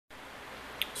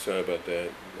Sorry about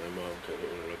that. My mom kind of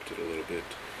interrupted a little bit.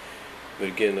 But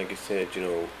again, like I said,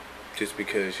 just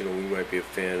because, we might be a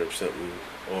fan of something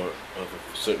or of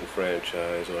a certain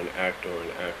franchise or an actor or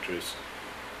an actress,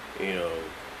 you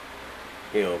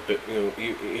know, but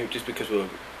just because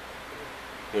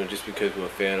just because we're a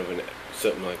fan of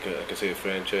something like I say, a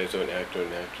franchise or an actor or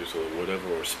an actress or whatever,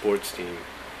 or a sports team,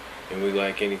 and we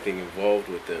like anything involved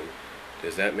with them,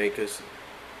 does that make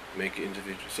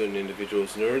certain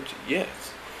individuals nerds?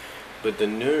 Yes. But the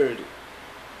nerd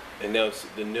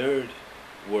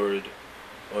word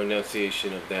or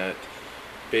enunciation of that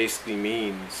basically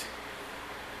means,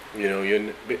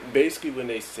 basically when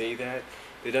they say that,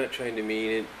 they're not trying to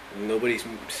mean it. Nobody's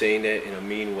saying that in a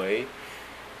mean way.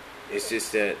 It's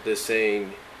just that they're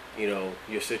saying,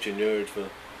 you're such a nerd for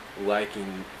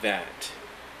liking that,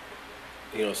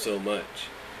 so much.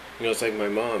 It's like my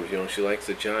mom, she likes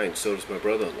the Giants, so does my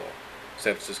brother-in-law,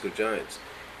 San Francisco Giants.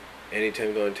 Anytime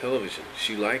you go on television,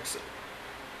 she likes them.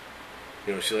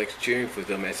 She likes cheering for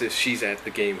them as if she's at the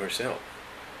game herself.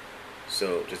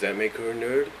 So, does that make her a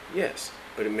nerd? Yes.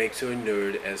 But it makes her a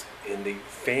nerd as in the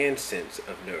fan sense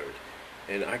of nerd.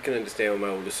 And I can understand why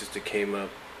my older sister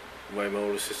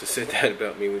said that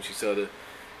about me when she saw the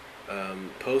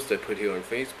post I put here on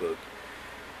Facebook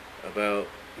about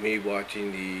me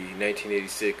watching the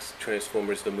 1986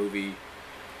 Transformers the movie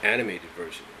animated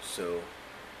version. So,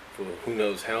 for who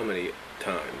knows how many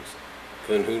times,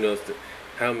 for who knows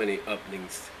how many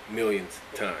millionth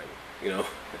time,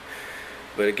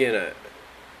 But again,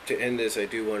 to end this, I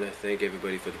do want to thank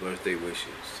everybody for the birthday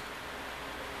wishes,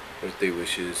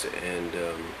 and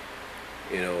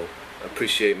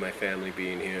appreciate my family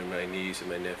being here, my niece and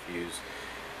my nephews.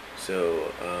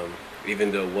 So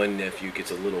even though one nephew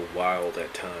gets a little wild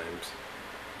at times,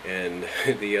 and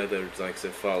the other likes to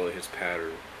follow his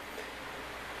pattern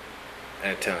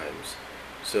at times.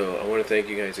 So I want to thank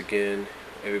you guys again,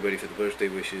 everybody, for the birthday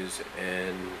wishes,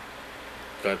 and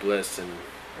God bless, and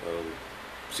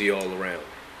see you all around.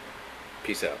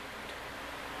 Peace out.